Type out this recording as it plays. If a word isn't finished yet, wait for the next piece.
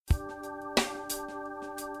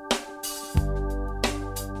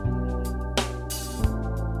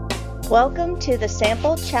Welcome to the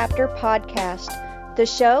Sample Chapter Podcast, the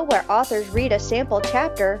show where authors read a sample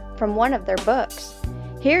chapter from one of their books.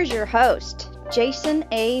 Here's your host, Jason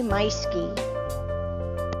A. Meiske.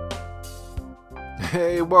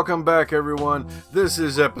 Hey, welcome back, everyone. This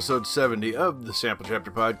is episode 70 of the Sample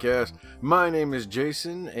Chapter Podcast. My name is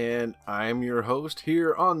Jason, and I am your host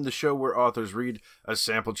here on the show where authors read a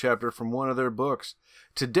sample chapter from one of their books.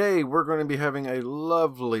 Today, we're going to be having a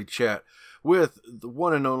lovely chat with the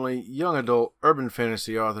one and only young adult urban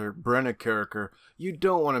fantasy author, Brenna Cariker. You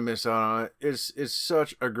don't want to miss out on it. It's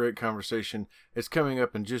such a great conversation. It's coming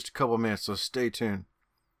up in just a couple minutes, so stay tuned.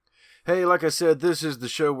 Hey, like I said, this is the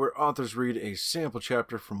show where authors read a sample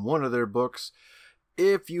chapter from one of their books.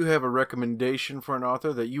 If you have a recommendation for an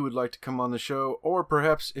author that you would like to come on the show, or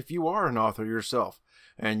perhaps if you are an author yourself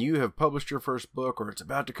and you have published your first book or it's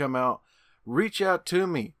about to come out, reach out to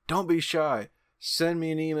me. Don't be shy. Send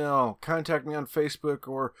me an email, contact me on Facebook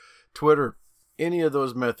or Twitter, any of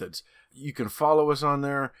those methods. You can follow us on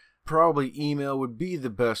there. Probably email would be the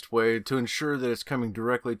best way to ensure that it's coming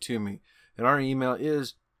directly to me. And our email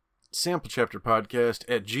is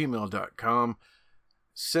samplechapterpodcast@gmail.com.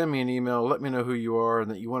 Send me an email. Let me know who you are and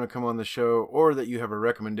that you want to come on the show or that you have a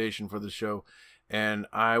recommendation for the show. And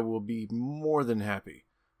I will be more than happy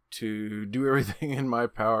to do everything in my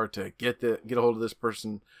power to get a hold of this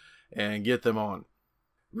person and get them on.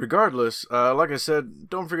 Regardless, like I said,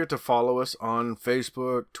 don't forget to follow us on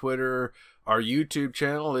Facebook, Twitter. Our YouTube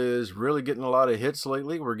channel is really getting a lot of hits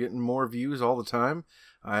lately. We're getting more views all the time.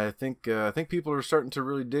 I think people are starting to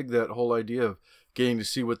really dig that whole idea of getting to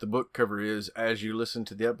see what the book cover is as you listen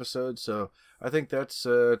to the episode. So I think that's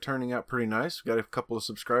turning out pretty nice. We've got a couple of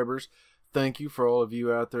subscribers. Thank you for all of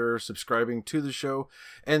you out there subscribing to the show.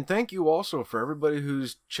 And thank you also for everybody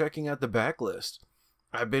who's checking out the backlist.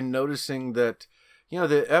 I've been noticing that,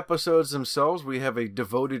 the episodes themselves, we have a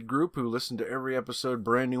devoted group who listen to every episode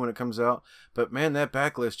brand new when it comes out. But man, that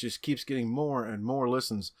backlist just keeps getting more and more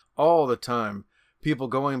listens all the time. People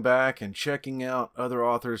going back and checking out other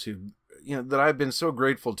authors who, that I've been so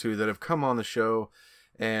grateful to that have come on the show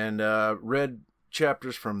and read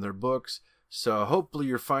chapters from their books. So hopefully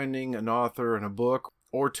you're finding an author and a book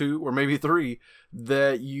or two or maybe three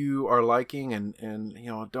that you are liking. And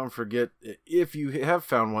don't forget, if you have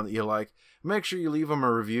found one that you like, make sure you leave them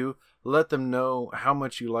a review. Let them know how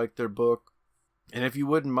much you like their book. And if you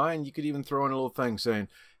wouldn't mind, you could even throw in a little thing saying,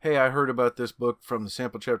 hey, I heard about this book from the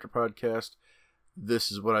Sample Chapter Podcast.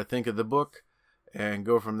 This is what I think of the book, and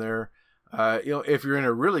go from there. If you're in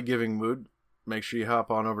a really giving mood, make sure you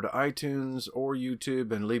hop on over to iTunes or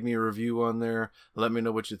YouTube and leave me a review on there. Let me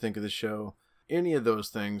know what you think of the show. Any of those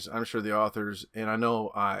things, I'm sure the authors, and I know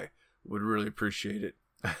I would really appreciate it.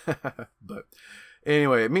 But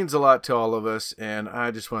anyway, it means a lot to all of us, and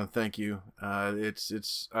I just want to thank you. I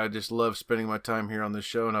just love spending my time here on this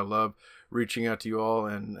show, and I love reaching out to you all,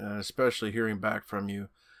 and especially hearing back from you.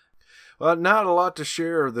 Well, not a lot to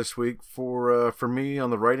share this week for me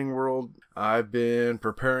on the writing world. I've been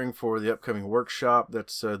preparing for the upcoming workshop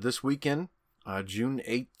that's this weekend, June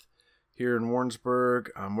 8th, here in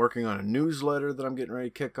Warrensburg. I'm working on a newsletter that I'm getting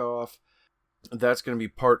ready to kick off. That's going to be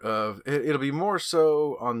part of it. It'll be more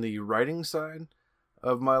so on the writing side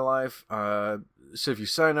of my life. So if you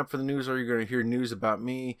sign up for the newsletter, you're going to hear news about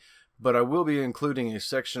me. But I will be including a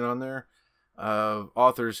section on there of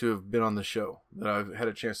authors who have been on the show that I've had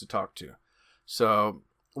a chance to talk to. So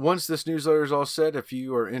once this newsletter is all set, if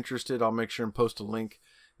you are interested, I'll make sure and post a link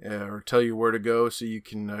or tell you where to go so you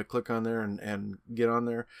can click on there and get on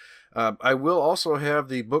there. I will also have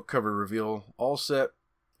the book cover reveal all set.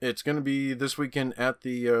 It's going to be this weekend at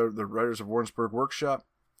the Writers of Warrensburg workshop.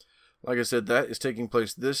 Like I said, that is taking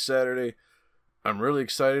place this Saturday. I'm really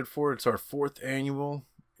excited for it. It's our 4th annual.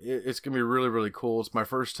 It's going to be really, really cool. It's my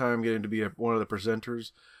first time getting to be one of the presenters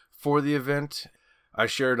for the event. I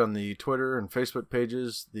shared on the Twitter and Facebook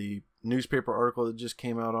pages the newspaper article that just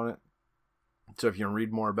came out on it. So if you want to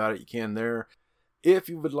read more about it, you can there. If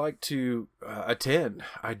you would like to attend,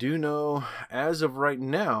 I do know as of right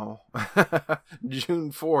now,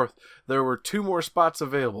 June 4th, there were 2 more spots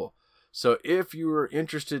available. So if you are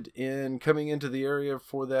interested in coming into the area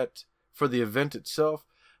for the event itself,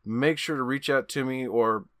 make sure to reach out to me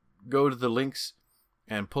or go to the links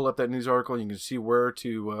and pull up that news article. And you can see where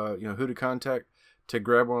to, who to contact to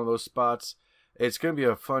grab one of those spots. It's going to be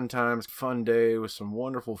a fun time, fun day with some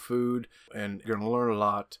wonderful food, and you're going to learn a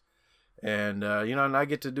lot. And, and I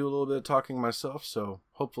get to do a little bit of talking myself. So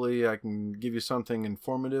hopefully I can give you something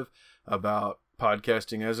informative about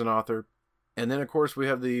podcasting as an author. And then, of course, we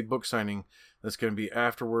have the book signing that's going to be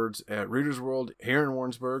afterwards at Reader's World here in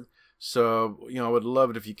Warrensburg. So, I would love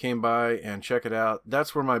it if you came by and check it out.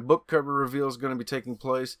 That's where my book cover reveal is going to be taking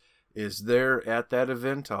place, is there at that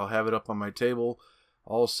event. I'll have it up on my table,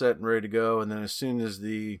 all set and ready to go. And then as soon as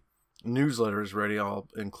the newsletter is ready, I'll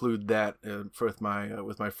include that with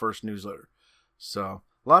my first newsletter. So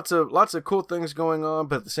lots of cool things going on,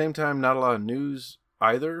 but at the same time, not a lot of news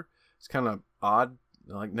either. It's kind of odd.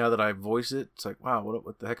 Like, now that I voice it, it's like, wow,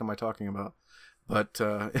 what the heck am I talking about? But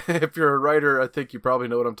if you're a writer, I think you probably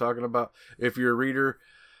know what I'm talking about. If you're a reader,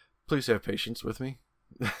 please have patience with me.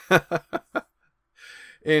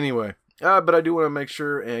 Anyway, but I do want to make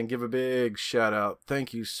sure and give a big shout out.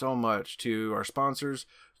 Thank you so much to our sponsors,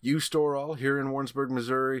 U-Store here in Warrensburg,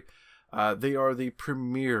 Missouri. They are the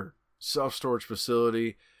premier self-storage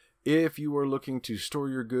facility. If you are looking to store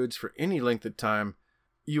your goods for any length of time,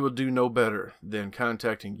 you will do no better than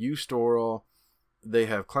contacting U-Store. They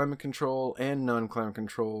have climate control and non-climate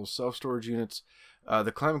control self-storage units.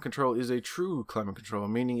 The climate control is a true climate control,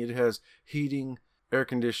 meaning it has heating, air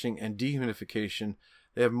conditioning, and dehumidification.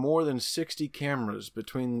 They have more than 60 cameras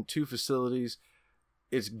between the two facilities.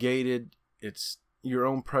 It's gated. It's your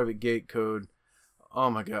own private gate code.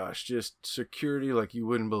 Oh my gosh, just security like you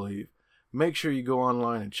wouldn't believe. Make sure you go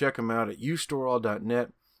online and check them out at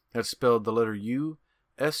ustorall.net. That's spelled the letter U,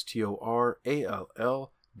 STORALL.net.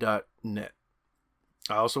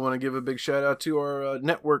 I also want to give a big shout out to our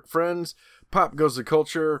network friends, Pop Goes the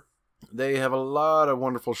Culture. They have a lot of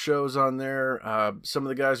wonderful shows on there. Some of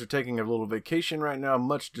the guys are taking a little vacation right now,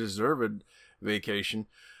 much deserved vacation.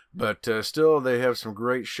 But still, they have some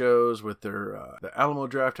great shows with their the Alamo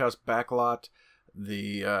Drafthouse Backlot,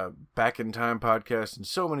 the Back in Time podcast, and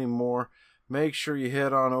so many more. Make sure you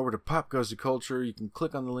head on over to Pop Goes the Culture. You can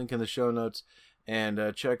click on the link in the show notes and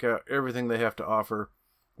check out everything they have to offer,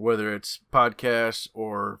 whether it's podcasts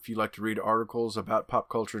or if you like to read articles about pop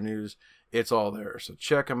culture news. It's all there. So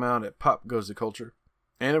check them out at Pop Goes the Culture.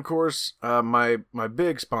 And of course, my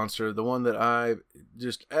big sponsor, the one that I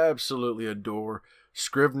just absolutely adore,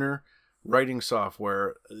 Scrivener writing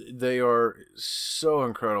software. They are so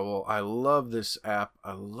incredible. I love this app.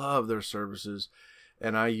 I love their services,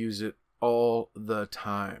 and I use it all the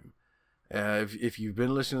time. If you've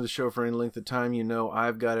been listening to the show for any length of time, you know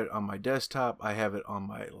I've got it on my desktop, I have it on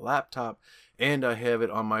my laptop, and I have it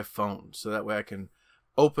on my phone. So that way I can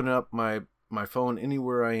open up my phone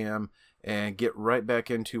anywhere I am and get right back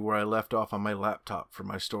into where I left off on my laptop for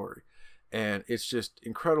my story. And it's just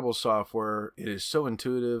incredible software. It is so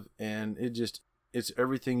intuitive, and it's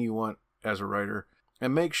everything you want as a writer.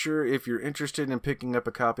 And make sure, if you're interested in picking up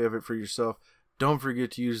a copy of it for yourself, don't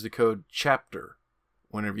forget to use the code CHAPTER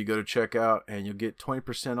whenever you go to checkout, and you'll get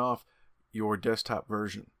 20% off your desktop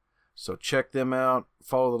version. So check them out,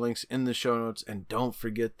 follow the links in the show notes, and don't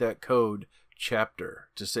forget that code CHAPTER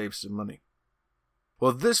to save some money.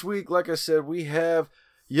 Well, this week, like I said, we have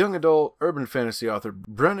young adult urban fantasy author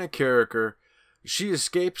Brenna Cariker. She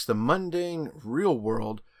escapes the mundane real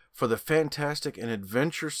world for the fantastic and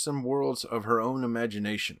adventuresome worlds of her own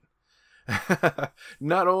imagination.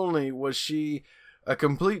 Not only was she a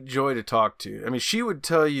complete joy to talk to. I mean, she would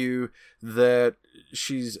tell you that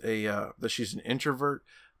she's an introvert,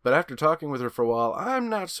 but after talking with her for a while, I'm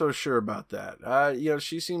not so sure about that.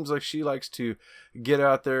 She seems like she likes to get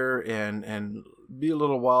out there and be a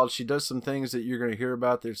little wild. She does some things that you're going to hear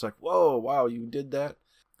about that it's like, whoa, wow, you did that.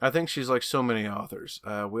 I think she's like so many authors.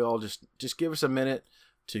 We all just give us a minute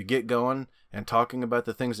to get going and talking about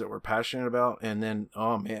the things that we're passionate about, and then,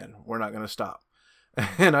 oh man, we're not going to stop.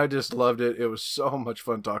 And I just loved it. It was so much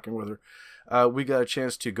fun talking with her. We got a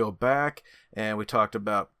chance to go back, and we talked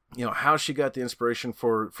about how she got the inspiration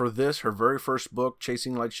for this, her very first book,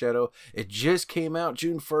 Chasing Light Shadow. It just came out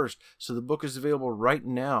June 1st, so the book is available right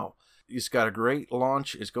now. It's got a great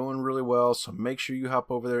launch. It's going really well, so make sure you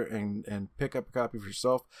hop over there and pick up a copy for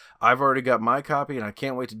yourself. I've already got my copy, and I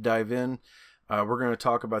can't wait to dive in. We're going to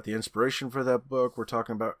talk about the inspiration for that book. We're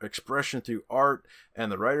talking about expression through art and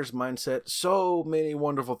the writer's mindset. So many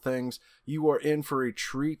wonderful things. You are in for a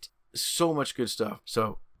treat. So much good stuff.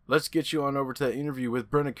 So let's get you on over to that interview with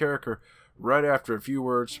Brenna Cariker right after a few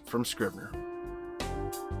words from Scrivener.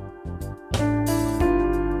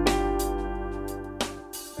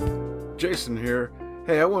 Jason here.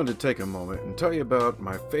 Hey, I wanted to take a moment and tell you about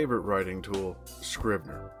my favorite writing tool,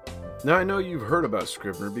 Scrivener. Now, I know you've heard about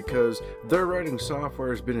Scrivener because their writing software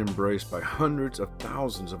has been embraced by hundreds of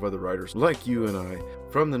thousands of other writers like you and I,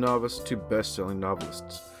 from the novice to best-selling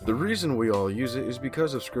novelists. The reason we all use it is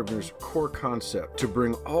because of Scrivener's core concept to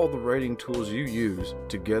bring all the writing tools you use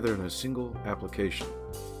together in a single application.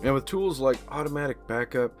 And with tools like automatic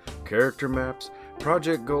backup, character maps,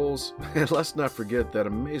 project goals, and let's not forget that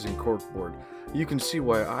amazing corkboard, you can see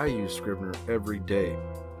why I use Scrivener every day.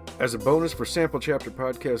 As a bonus for Sample Chapter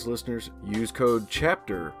Podcast listeners, use code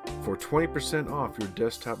CHAPTER for 20% off your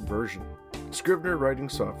desktop version. Scrivener writing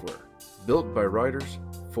software, built by writers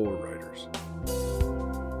for writers.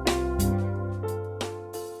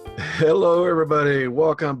 Hello, everybody.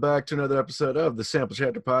 Welcome back to another episode of the Sample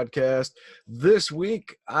Chapter Podcast. This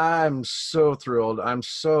week, I'm so thrilled. I'm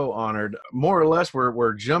so honored. More or less,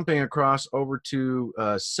 we're jumping across over to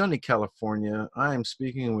sunny California. I am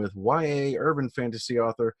speaking with YA urban fantasy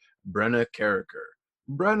author Brenna Cariker.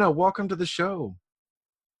 Brenna, welcome to the show.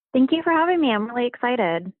 Thank you for having me. I'm really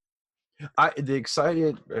excited. I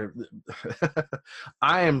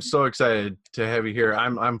am so excited to have you here.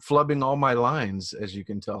 I'm flubbing all my lines, as you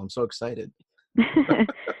can tell. I'm so excited.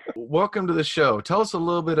 Welcome to the show. Tell us a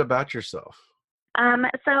little bit about yourself.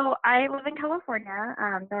 So I live in California,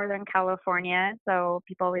 Northern California. So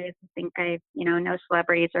people always think I, know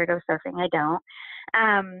celebrities or go surfing. I don't.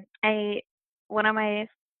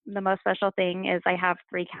 The most special thing is I have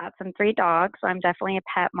 3 cats and 3 dogs. So I'm definitely a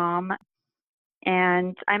pet mom.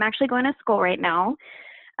 And I'm actually going to school right now.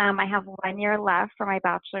 I have 1 year left for my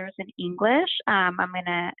bachelor's in English. I'm going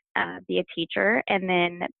to be a teacher, but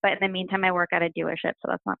in the meantime, I work at a dealership, so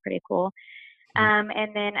that's not pretty cool.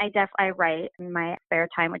 And then I write in my spare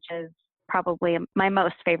time, which is probably my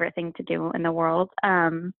most favorite thing to do in the world.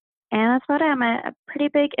 And that's about it. I'm a pretty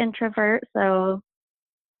big introvert, so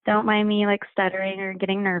don't mind me like stuttering or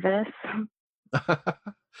getting nervous.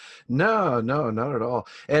 No, not at all.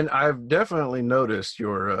 And I've definitely noticed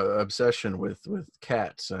your obsession with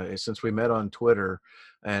cats since we met on Twitter,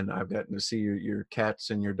 and I've gotten to see your cats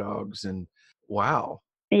and your dogs, and wow.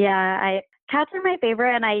 Yeah, cats are my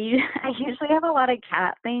favorite, and I usually have a lot of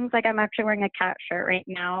cat things. Like I'm actually wearing a cat shirt right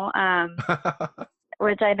now,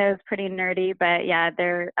 which I know is pretty nerdy, but yeah,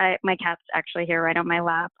 my cat's actually here right on my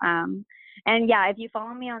lap. And yeah, if you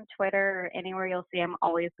follow me on Twitter or anywhere, you'll see I'm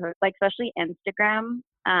always especially Instagram.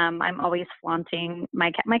 I'm always flaunting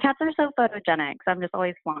my cat. My cats are so photogenic, so I'm just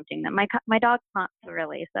always flaunting them. My dog's not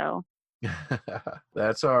really, so.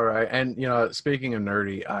 That's all right. And speaking of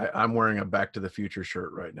nerdy, I'm wearing a Back to the Future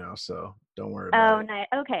shirt right now, so don't worry about it. Oh, nice.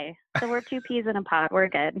 Okay, so we're 2 peas in a pod. We're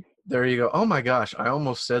good. There you go. Oh my gosh, I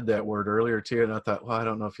almost said that word earlier too, and I thought, well, I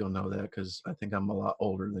don't know if you'll know that because I think I'm a lot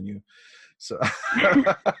older than you. So.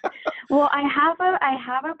 Well, I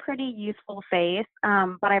have a pretty youthful face,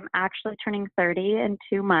 but I'm actually turning 30 in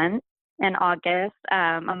 2 months in August.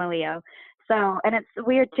 I'm a Leo. So, and it's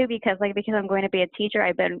weird too because I'm going to be a teacher,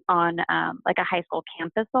 I've been on like a high school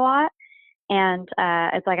campus a lot. And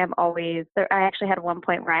it's like I'm always there. I actually had one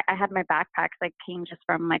point where I had my backpacks came just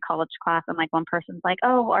from my college class, and one person's like,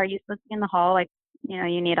 "Oh, are you supposed to be in the hall?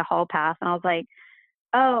 You need a hall pass." And I was like,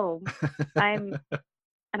 "Oh, I'm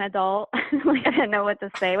an adult." I didn't know what to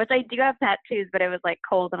say, which I do have tattoos, but it was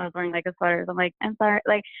cold and I was wearing a sweater. So I'm like, "I'm sorry."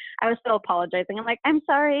 I was still apologizing. I'm like, "I'm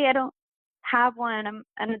sorry. I don't have one. I'm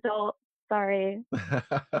an adult. Sorry."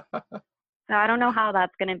 So I don't know how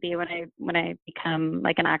that's going to be when I become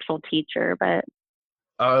an actual teacher, but.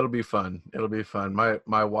 Oh, it'll be fun. It'll be fun.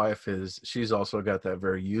 My wife she's also got that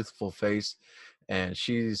very youthful face, and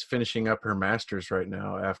she's finishing up her master's right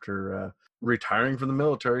now after retiring from the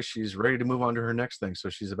military. She's ready to move on to her next thing. So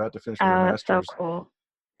she's about to finish her master's. That's so cool.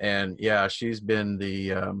 And yeah, she's been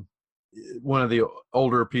one of the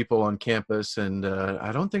older people on campus, and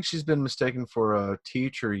I don't think she's been mistaken for a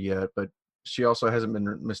teacher yet, but she also hasn't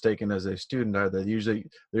been mistaken as a student either. Usually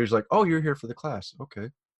there's "Oh, you're here for the class." Okay.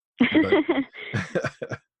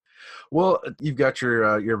 Well, you've got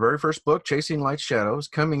your very first book, Chasing Light's Shadows,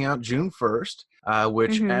 coming out June 1st,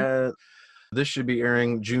 which this should be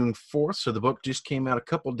airing June 4th. So the book just came out a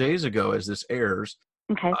couple days ago as this airs.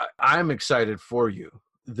 Okay. I'm excited for you.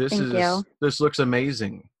 This looks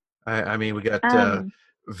amazing. I mean, we got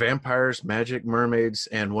vampires, magic, mermaids,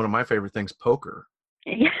 and one of my favorite things, poker.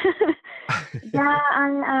 Yeah.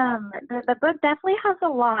 Yeah, the book definitely has a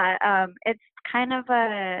lot. It's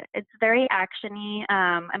it's very actiony.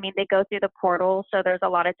 I mean, they go through the portal, so there's a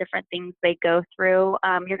lot of different things they go through.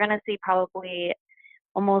 You're going to see probably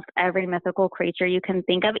almost every mythical creature you can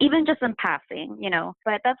think of, even just in passing,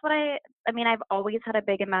 But that's what I've always had a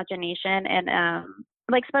big imagination, and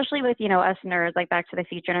especially with, us nerds, Back to the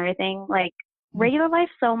Future and everything, regular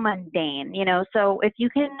life's so mundane, So if you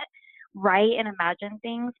can write and imagine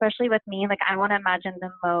things, especially with me. Like I want to imagine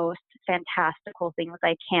the most fantastical things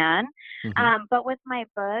I can. Mm-hmm. But with my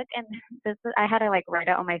book, and I had to like write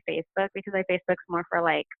it on my Facebook because my Facebook's more for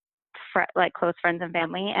like like close friends and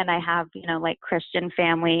family, and I have like Christian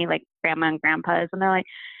family, like grandma and grandpas, and they're like,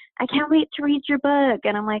 I can't wait to read your book,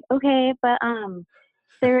 and I'm like, okay, but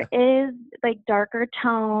there is like darker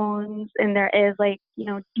tones, and there is like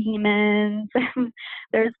demons, and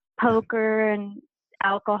there's poker and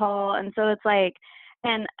alcohol, and so it's like,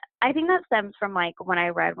 and I think that stems from like when I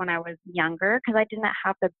read when I was younger, because I didn't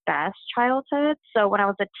have the best childhood. So when I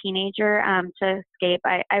was a teenager, to escape,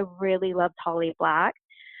 I really loved Holly Black.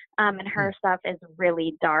 And her stuff is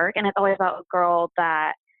really dark, and it's always about a girl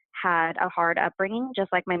that had a hard upbringing,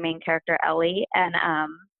 just like my main character Ellie, and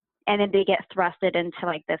then they get thrusted into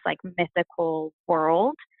like this like mythical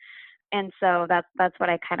world, and so that's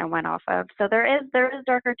what I kind of went off of. So there is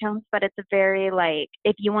darker tones, but it's very like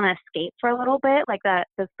if you want to escape for a little bit, like that,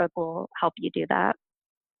 this book will help you do that.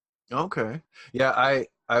 Okay. Yeah,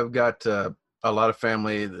 I've got a lot of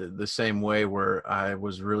family the same way, where I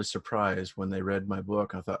was really surprised when they read my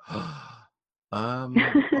book. I thought, aunt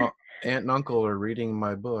and uncle are reading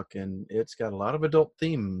my book, and it's got a lot of adult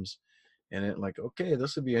themes, and it like, okay,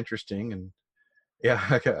 this would be interesting. And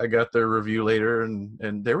yeah, I got their review later,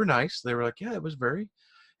 and they were nice. They were like, yeah, it was very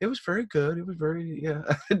good. It was very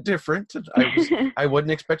different. I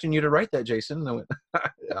wasn't expecting you to write that, Jason. And I went,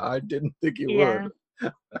 I didn't think you Yeah.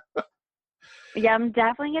 would. Yeah, I'm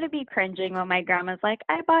definitely gonna be cringing when my grandma's like,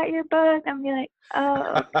 "I bought your book." I'm be like,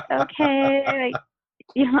 "Oh, okay." Like,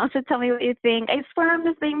 you don't have to tell me what you think. I swear I'm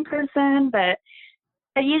the same person, but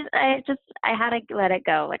I had to let it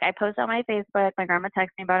go. Like I post on my Facebook. My grandma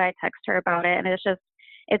texts me about it. I text her about it, and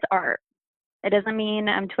it's art. It doesn't mean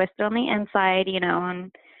I'm twisted on the inside,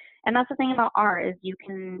 and that's the thing about art is you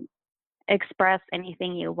can express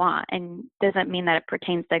anything you want, and doesn't mean that it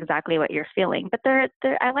pertains to exactly what you're feeling. But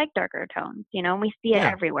I like darker tones, and we see it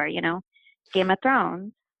Yeah. everywhere, Game of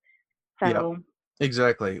Thrones. So Yeah,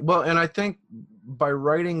 exactly. Well, and I think by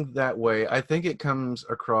writing that way, I think it comes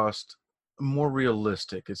across more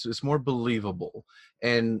realistic. It's more believable.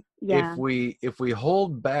 And yeah. if we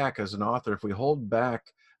hold back as an author, if we hold back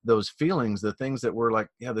those feelings, the things that we're like,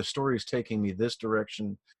 yeah, the story's taking me this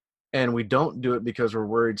direction, and we don't do it because we're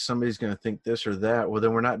worried somebody's going to think this or that, well,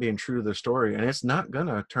 then we're not being true to the story, and it's not going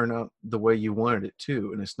to turn out the way you wanted it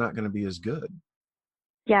to, and it's not going to be as good.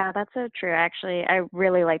 Yeah, that's so true. Actually, I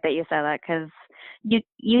really like that you said that, because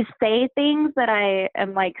you say things that I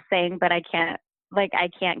am like saying, but I can't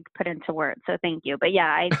put into words. So thank you. But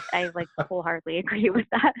yeah, I like wholeheartedly agree with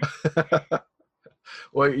that.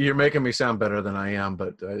 Well, you're making me sound better than I am,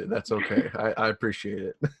 but that's okay. I appreciate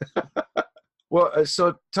it. Well,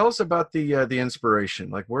 so tell us about the inspiration.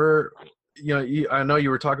 Like, where, I know you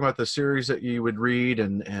were talking about the series that you would read,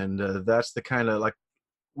 and that's the kind of like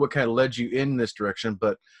what kind of led you in this direction.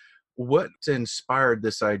 But what inspired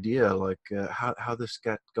this idea? Like, how this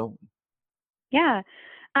got going? Yeah.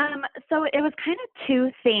 So it was kind of two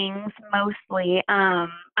things mostly. I'm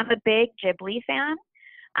a big Ghibli fan.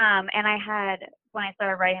 And when I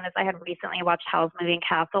started writing this, I had recently watched Howl's Moving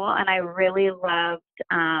Castle, and I really loved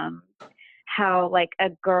how like a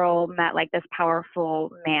girl met like this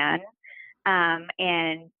powerful man,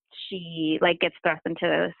 and she like gets thrust into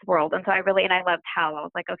this world. And so I loved Hal. I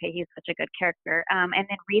was like, okay, he's such a good character. And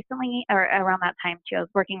then recently, or around that time too, I was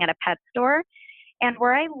working at a pet store, and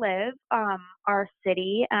where I live, our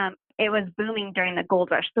city, it was booming during the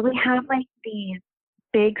gold rush. So we have like these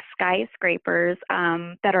big skyscrapers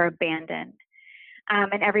that are abandoned.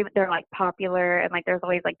 And they're like popular, and like there's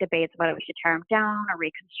always like debates about if we should tear them down or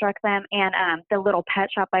reconstruct them. And the little pet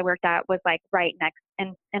shop I worked at was like right next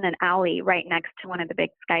in an alley right next to one of the big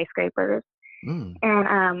skyscrapers. Mm.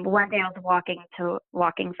 And one day I was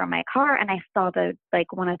walking from my car, and I saw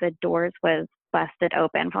one of the doors was busted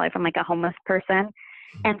open, probably from like a homeless person.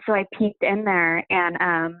 And so I peeked in there, and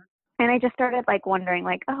I just started like wondering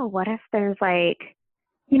like, oh, what if there's like,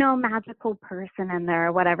 a magical person in there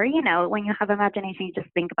or whatever, when you have imagination, you just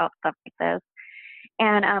think about stuff like this.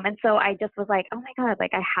 And so I just was like, oh my God,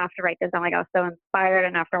 like I have to write this down. Like I was so inspired.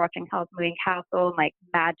 And after watching Howl's Moving Castle and like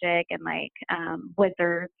magic and like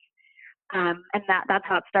wizards, and that's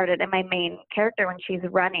how it started. And my main character, when she's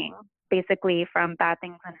running basically from bad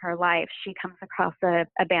things in her life, she comes across a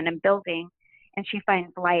abandoned building, and she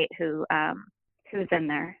finds Light, who's in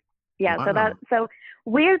there. Yeah. Wow. So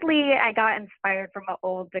weirdly, I got inspired from an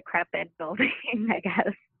old decrepit building, I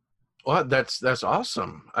guess. Well, that's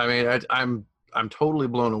awesome. I mean, I'm totally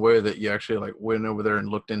blown away that you actually like went over there and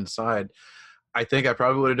looked inside. I think I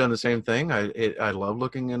probably would have done the same thing. I love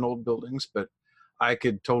looking in old buildings, but I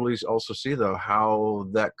could totally also see though how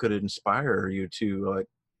that could inspire you to like,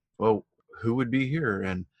 well, who would be here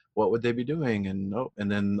and what would they be doing? And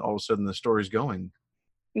and then all of a sudden the story's going.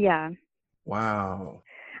 Yeah. Wow.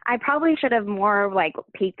 I probably should have more like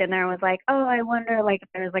peeked in there and was like, oh, I wonder like if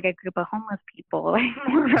there's like a group of homeless people, like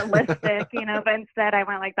more realistic, but instead I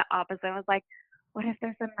went like the opposite. I was like, what if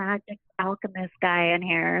there's a magic alchemist guy in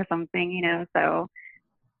here or something, so.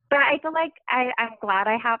 But I feel like I'm glad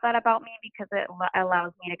I have that about me because it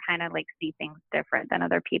allows me to kind of like see things different than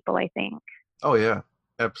other people, I think. Oh yeah,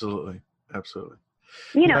 absolutely. Absolutely.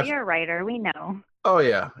 You're a writer. We know. Oh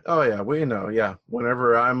yeah. We know. Yeah.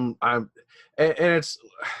 Whenever and it's,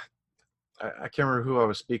 I can't remember who I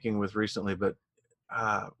was speaking with recently, but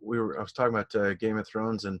I was talking about Game of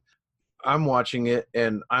Thrones, and I'm watching it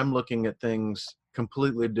and I'm looking at things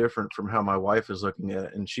completely different from how my wife is looking at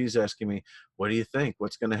it. And she's asking me, what do you think?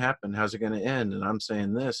 What's going to happen? How's it going to end? And I'm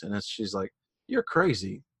saying this, and she's like, you're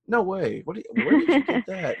crazy. No way. Where did you get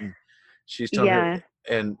that? And she's telling Yeah. her,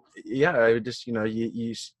 and yeah, I just,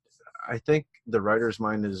 I think the writer's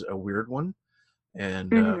mind is a weird one.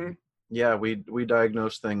 And, Mm-hmm. yeah, we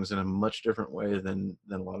diagnose things in a much different way than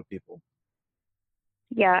a lot of people.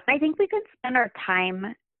 Yeah. I think we could spend our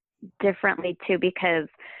time differently too, because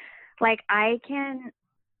like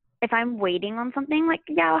if I'm waiting on something, like,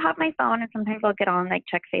 yeah, I'll have my phone and sometimes I'll get on, like,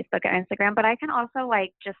 check Facebook or Instagram, but I can also,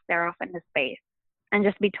 like, just stare off into space and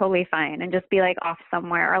just be totally fine and just be, like, off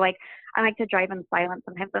somewhere. Or, like, I like to drive in silence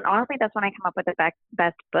sometimes. And honestly, that's when I come up with the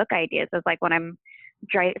best book ideas is, like, when I'm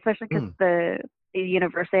driving, especially because the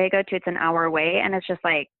university I go to, it's an hour away. And it's just,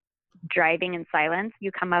 like, driving in silence.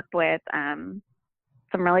 You come up with some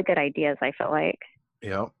really good ideas, I feel like.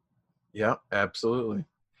 Yeah, absolutely.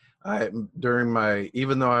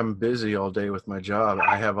 Even though I'm busy all day with my job,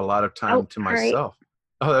 I have a lot of time to myself.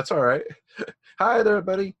 Oh, that's all right. Hi there,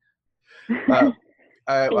 buddy. I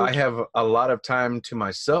have a lot of time to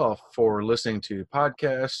myself for listening to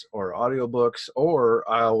podcasts or audiobooks, or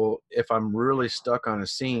if I'm really stuck on a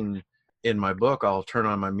scene in my book, I'll turn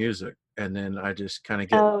on my music, and then I just kind of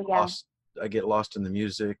get lost. I get lost in the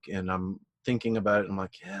music, and I'm thinking about it. And I'm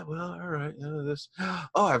like, yeah, well, all right, this.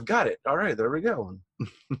 Oh, I've got it. All right, there we go.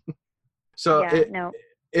 So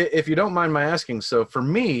if you don't mind my asking, so for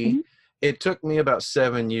me, it took me about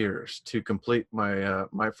 7 years to complete my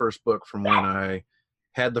my first book, from when I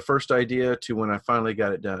had the first idea to when I finally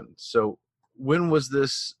got it done. So when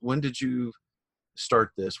did you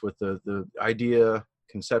start this, with the idea,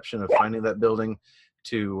 conception of finding that building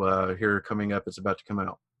to here coming up, it's about to come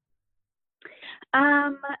out?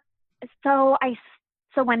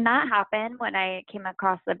 So when that happened, when I came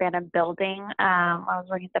across the abandoned building, I was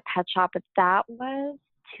working at the pet shop, but that was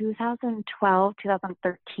 2012,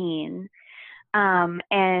 2013.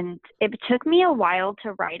 And it took me a while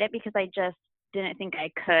to write it because I just didn't think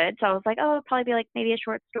I could. So I was like, oh, it'll probably be like maybe a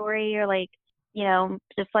short story or like,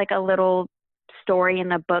 just like a little story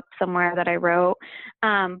in a book somewhere that I wrote.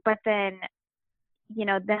 But then,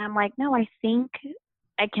 then I'm like, no, I think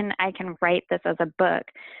I can write this as a book.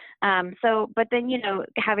 But then,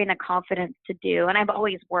 having the confidence to do, and I've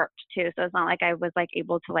always worked too. So it's not like I was like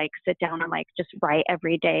able to like sit down and like just write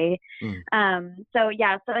every day. And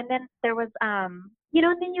then there was, and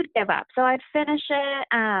then you'd give up. So I'd finish it.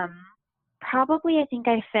 I think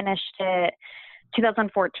I finished it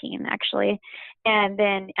 2014 actually. And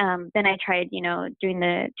then I tried, doing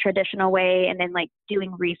the traditional way and then like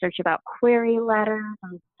doing research about query letters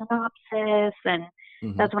and synopsis. And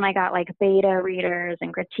that's when I got like beta readers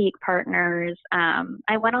and critique partners.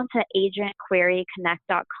 I went on to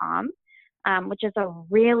agentqueryconnect.com, which is a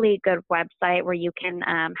really good website where you can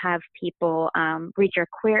have people read your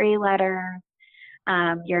query letters,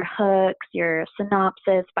 your hooks, your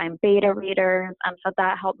synopsis, find beta readers. So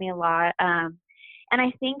that helped me a lot. And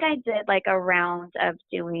I think I did like a round of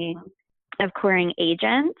querying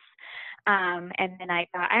agents. And then I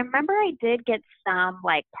remember I did get some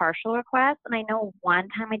like partial requests, and I know one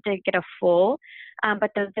time I did get a full,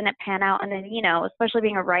 but those didn't pan out. And then, especially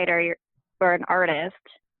being a writer or an artist,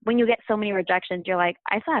 when you get so many rejections, you're like,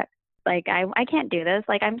 I suck. Like, I can't do this.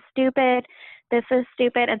 Like, I'm stupid. This is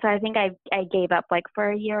stupid. And so I think I gave up like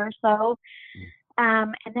for a year or so.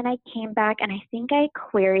 And then I came back and I think I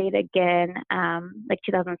queried again, like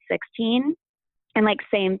 2016, and like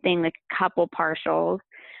same thing, like a couple partials.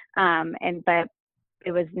 But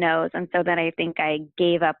it was no's. And so then I think I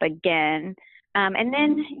gave up again. And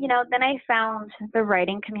then, then I found the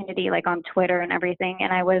writing community like on Twitter and everything.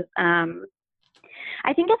 And I was,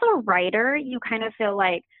 I think as a writer, you kind of feel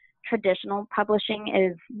like traditional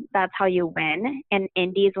publishing that's how you win, and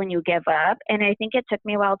indies when you give up. And I think it took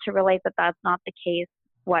me a while to realize that that's not the case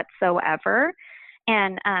whatsoever.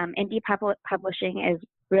 And indie publishing is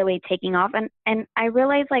really taking off. And I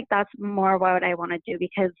realize like that's more what I want to do,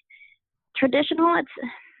 because traditional,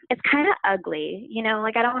 it's kind of ugly, you know,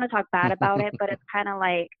 like I don't want to talk bad about it, but it's kind of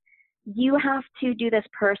like you have to do this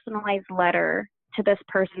personalized letter to this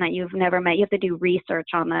person that you've never met. You have to do research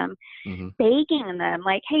on them, begging them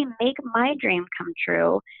like, hey, make my dream come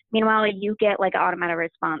true. Meanwhile, you get like an automatic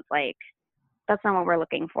response like, that's not what we're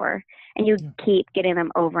looking for. And you keep getting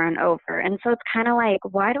them over and over. And so it's kind of like,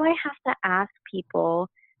 why do I have to ask people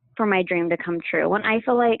for my dream to come true when I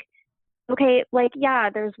feel like, okay, like, yeah,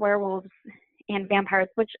 there's werewolves and vampires,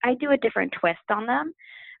 which I do a different twist on them.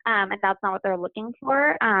 And that's not what they're looking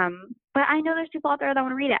for. But I know there's people out there that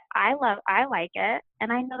want to read it. I like it.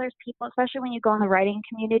 And I know there's people, especially when you go in the writing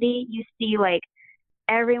community, you see like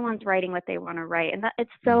everyone's writing what they want to write. And that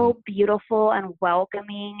it's so beautiful and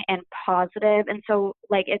welcoming and positive. And so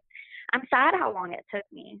like I'm sad how long it took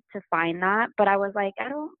me to find that, but I was like,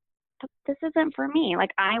 this isn't for me.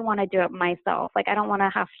 Like I want to do it myself. Like I don't want to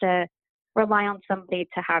have to rely on somebody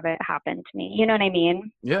to have it happen to me. You know what I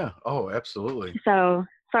mean? Yeah. Oh, absolutely. So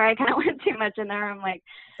sorry, I kind of went too much in there. I'm like,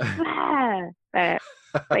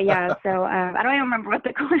 but yeah. So I don't even remember what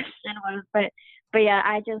the question was, but yeah,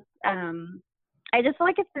 I just feel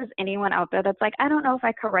like if there's anyone out there that's like, I don't know if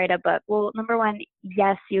I could write a book. Well, number one,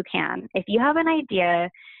 yes, you can. If you have an idea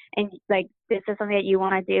and like this is something that you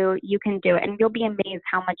want to do, you can do it, and you'll be amazed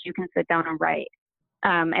how much you can sit down and write.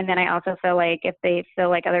 And then I also feel like if they feel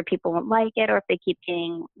like other people won't like it, or if they keep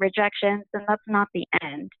getting rejections, then that's not the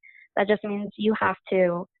end. That just means you have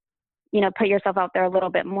to, you know, put yourself out there a little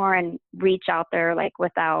bit more and reach out there like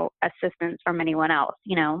without assistance from anyone else,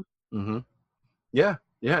 you know? Yeah.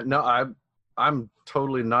 Yeah. No, I'm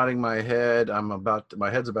totally nodding my head. My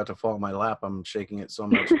head's about to fall in my lap. I'm shaking it so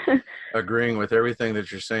much, agreeing with everything that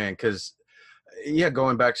you're saying. 'Cause yeah,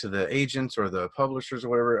 going back to the agents or the publishers or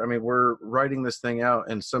whatever, I mean, we're writing this thing out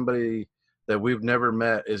and somebody that we've never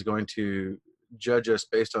met is going to judge us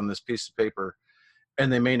based on this piece of paper.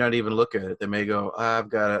 And they may not even look at it. They may go, I've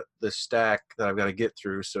got this stack that I've got to get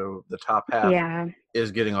through. So the top half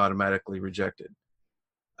is getting automatically rejected.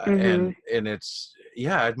 And it's,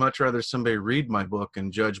 I'd much rather somebody read my book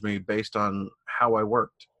and judge me based on how I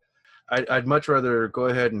worked. I'd much rather go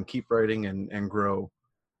ahead and keep writing and grow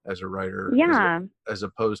as a writer, as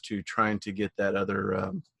opposed to trying to get that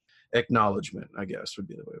other acknowledgement, I guess would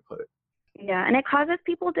be the way to put it. Yeah, and it causes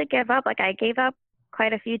people to give up. Like I gave up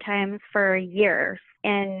quite a few times for years,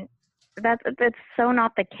 and that's so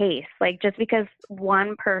not the case. Like just because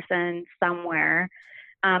one person somewhere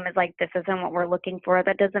is like, this isn't what we're looking for,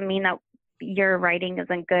 that doesn't mean that your writing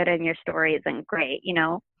isn't good and your story isn't great, you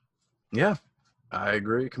know? Yeah, I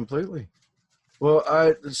agree completely.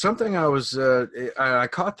 Well, something I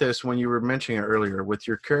caught this when you were mentioning it earlier with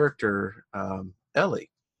your character, Ellie,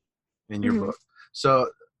 in your book. So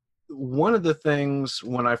one of the things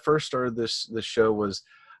when I first started this show was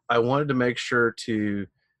I wanted to make sure to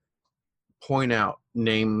point out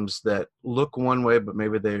names that look one way, but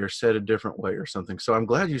maybe they are said a different way or something. So I'm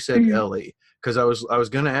glad you said Ellie, because I was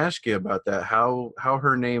going to ask you about that, how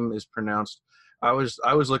her name is pronounced. I was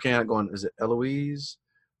looking at it going, is it Eloise?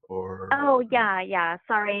 Or oh yeah,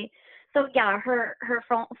 sorry. So yeah, her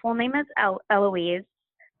full name is Eloise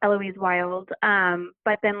Wild.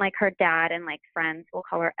 But then like her dad and like friends will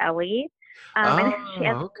call her Ellie. And she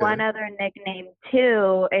has one other nickname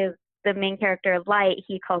too, is the main character Light.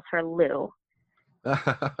 He calls her Lou.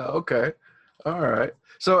 Okay, all right.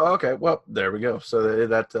 So okay, well there we go. So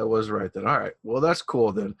that was right then. All right, well that's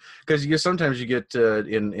cool then, because sometimes you get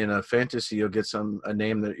in a fantasy you'll get a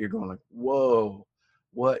name that you're going like, whoa,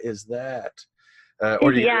 what is that?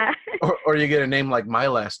 Or you or you get a name like my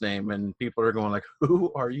last name and people are going like,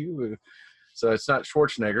 who are you? So it's not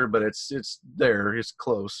Schwarzenegger, but it's there, it's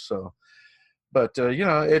close. So but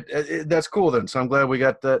that's cool then. So I'm glad we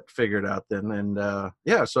got that figured out then. And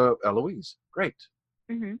so Eloise, great.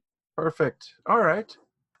 Perfect. All right.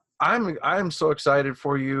 I'm so excited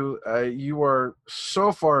for you. You are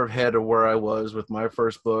so far ahead of where I was with my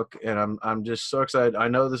first book, and I'm just so excited. I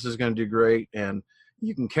know this is going to do great, and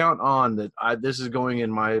you can count on that. This is going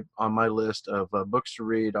on my list of books to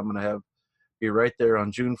read. I'm going to be right there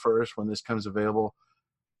on June 1st when this comes available.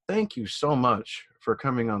 Thank you so much for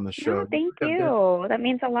coming on the show. No, thank you. That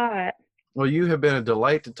means a lot. Well, you have been a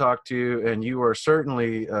delight to talk to, and you are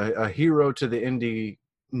certainly a hero to the indie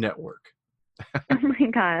network. Oh my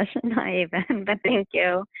gosh, not even, but thank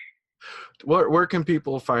you. Where can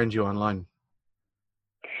people find you online?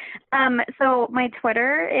 So my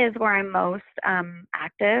Twitter is where I'm most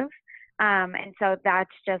active. And so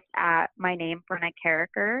that's just at my name, Brenna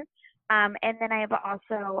Cariker. And then I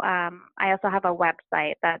also have a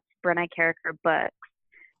website that's Brenna Cariker Books.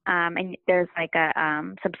 And there's like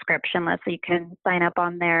a subscription list, so you can sign up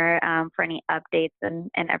on there for any updates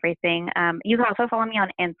and everything. You can also follow me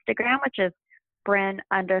on Instagram, which is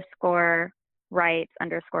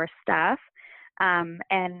Bren_writes_stuff.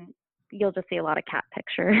 And you'll just see a lot of cat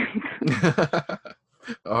pictures.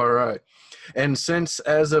 All right. And since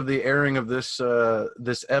as of the airing of this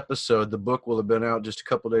episode, the book will have been out just a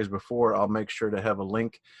couple days before, I'll make sure to have a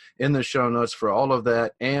link in the show notes for all of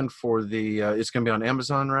that and for the it's going to be on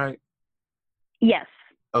Amazon, right? Yes.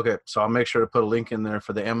 Okay. So I'll make sure to put a link in there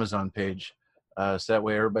for the Amazon page. So that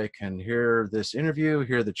way everybody can hear this interview,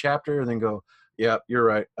 hear the chapter, and then go, yeah, you're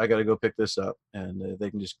right. I got to go pick this up. And they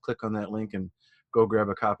can just click on that link and go grab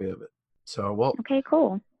a copy of it. So, well. Okay,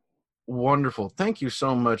 cool. Wonderful. Thank you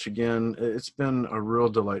so much again. It's been a real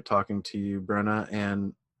delight talking to you, Brenna,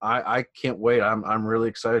 and I can't wait. I'm really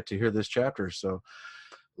excited to hear this chapter. So,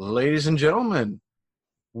 ladies and gentlemen,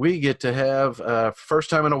 we get to have first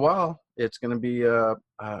time in a while. It's going to be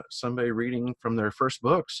somebody reading from their first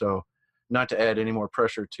book. So, not to add any more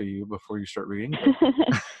pressure to you before you start reading.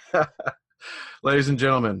 Ladies and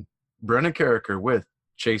gentlemen, Brenna Cariker with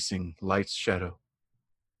Chasing Light's Shadow.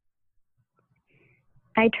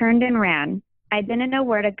 I turned and ran. I didn't know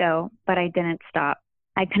where to go, but I didn't stop.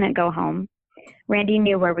 I couldn't go home. Randy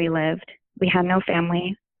knew where we lived. We had no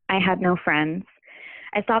family. I had no friends.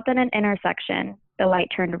 I stopped at an intersection. The light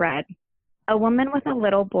turned red. A woman with a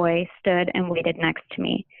little boy stood and waited next to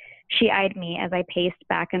me. She eyed me as I paced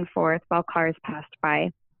back and forth while cars passed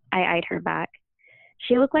by. I eyed her back.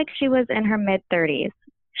 She looked like she was in her mid-30s.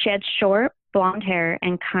 She had short, blonde hair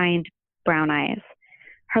and kind brown eyes.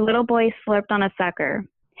 Her little boy slurped on a sucker,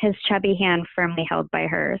 his chubby hand firmly held by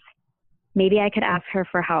hers. Maybe I could ask her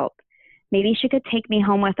for help. Maybe she could take me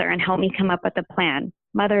home with her and help me come up with a plan.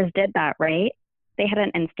 Mothers did that, right? They had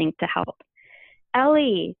an instinct to help.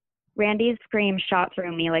 Ellie! Randy's scream shot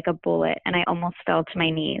through me like a bullet, and I almost fell to my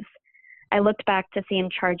knees. I looked back to see him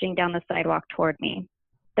charging down the sidewalk toward me.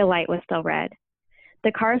 The light was still red.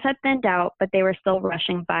 The cars had thinned out, but they were still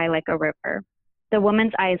rushing by like a river. The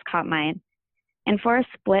woman's eyes caught mine. And for a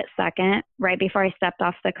split second, right before I stepped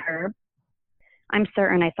off the curb, I'm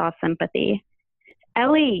certain I saw sympathy.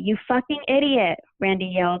 Ellie, you fucking idiot, Randy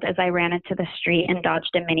yelled as I ran into the street and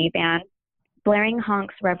dodged a minivan. Blaring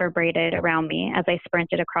honks reverberated around me as I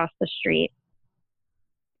sprinted across the street.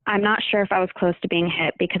 I'm not sure if I was close to being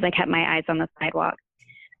hit because I kept my eyes on the sidewalk.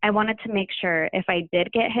 I wanted to make sure if I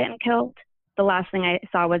did get hit and killed, the last thing I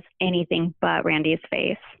saw was anything but Randy's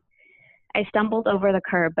face. I stumbled over the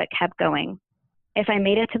curb but kept going. If I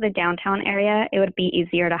made it to the downtown area, it would be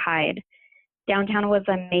easier to hide. Downtown was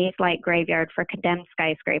a maze-like graveyard for condemned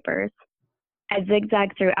skyscrapers. I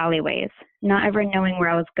zigzagged through alleyways, not ever knowing where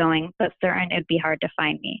I was going, but certain it would be hard to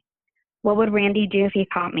find me. What would Randy do if he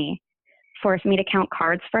caught me? Force me to count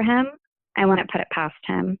cards for him? I wouldn't put it past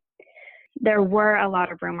him. There were a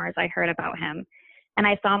lot of rumors I heard about him, and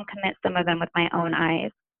I saw him commit some of them with my own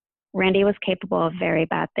eyes. Randy was capable of very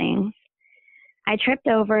bad things. I tripped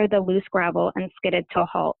over the loose gravel and skidded to a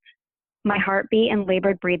halt. My heartbeat and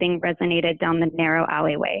labored breathing resonated down the narrow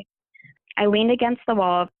alleyway. I leaned against the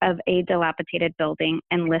wall of a dilapidated building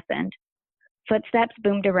and listened. Footsteps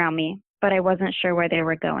boomed around me, but I wasn't sure where they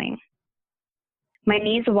were going. My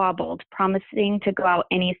knees wobbled, promising to go out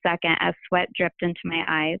any second as sweat dripped into my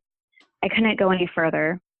eyes. I couldn't go any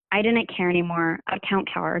further. I didn't care anymore. I'd count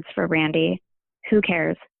cards for Randy. Who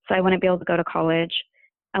cares? So I wouldn't be able to go to college.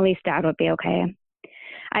 At least Dad would be okay.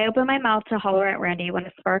 I opened my mouth to holler at Randy when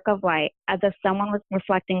a spark of light, as if someone was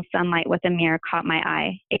reflecting sunlight with a mirror, caught my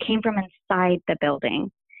eye. It came from inside the building.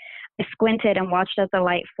 I squinted and watched as the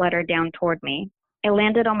light fluttered down toward me. It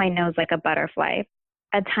landed on my nose like a butterfly.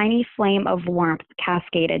 A tiny flame of warmth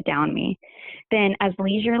cascaded down me. Then, as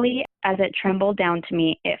leisurely as it trembled down to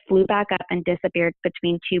me, it flew back up and disappeared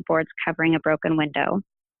between two boards covering a broken window.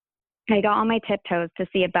 I got on my tiptoes to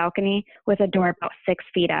see a balcony with a door about 6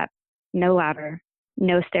 feet up. No ladder.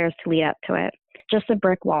 No stairs to lead up to it. Just a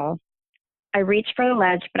brick wall. I reached for the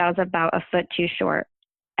ledge, but I was about a foot too short.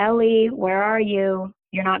 Ellie, where are you?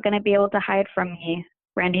 You're not going to be able to hide from me.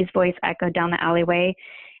 Randy's voice echoed down the alleyway,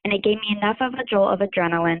 and it gave me enough of a jolt of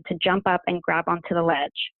adrenaline to jump up and grab onto the ledge.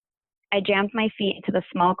 I jammed my feet into the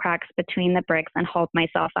small cracks between the bricks and hauled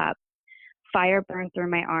myself up. Fire burned through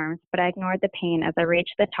my arms, but I ignored the pain as I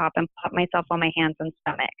reached the top and popped myself on my hands and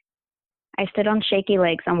stomach. I stood on shaky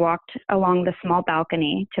legs and walked along the small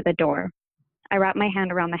balcony to the door. I wrapped my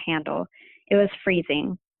hand around the handle. It was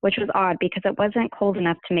freezing, which was odd because it wasn't cold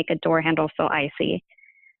enough to make a door handle feel icy.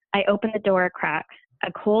 I opened the door a crack.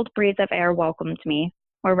 A cold breeze of air welcomed me.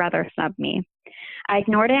 or rather snubbed me. I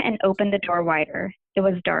ignored it and opened the door wider. It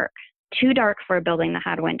was dark, too dark for a building that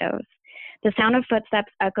had windows. The sound of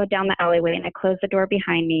footsteps echoed down the alleyway, and I closed the door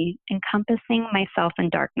behind me, encompassing myself in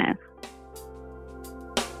darkness.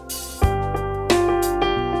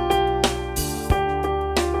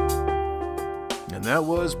 And that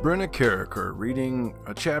was Brenna Cariker reading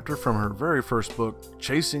a chapter from her very first book,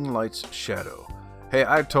 Chasing Light's Shadow. Hey,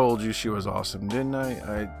 I told you she was awesome, didn't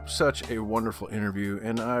I? Such a wonderful interview,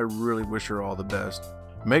 and I really wish her all the best.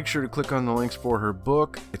 Make sure to click on the links for her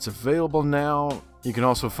book. It's available now. You can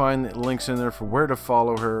also find the links in there for where to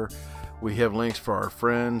follow her. We have links for our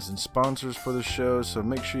friends and sponsors for the show, so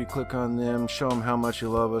make sure you click on them, show them how much you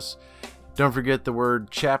love us. Don't forget the word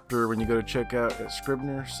chapter when you go to check out at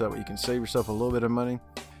Scribner, so you can save yourself a little bit of money.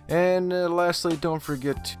 And lastly, don't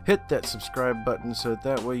forget to hit that subscribe button so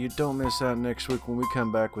that way you don't miss out next week when we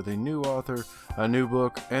come back with a new author, a new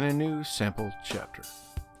book, and a new sample chapter.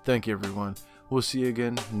 Thank you, everyone. We'll see you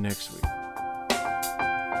again next week.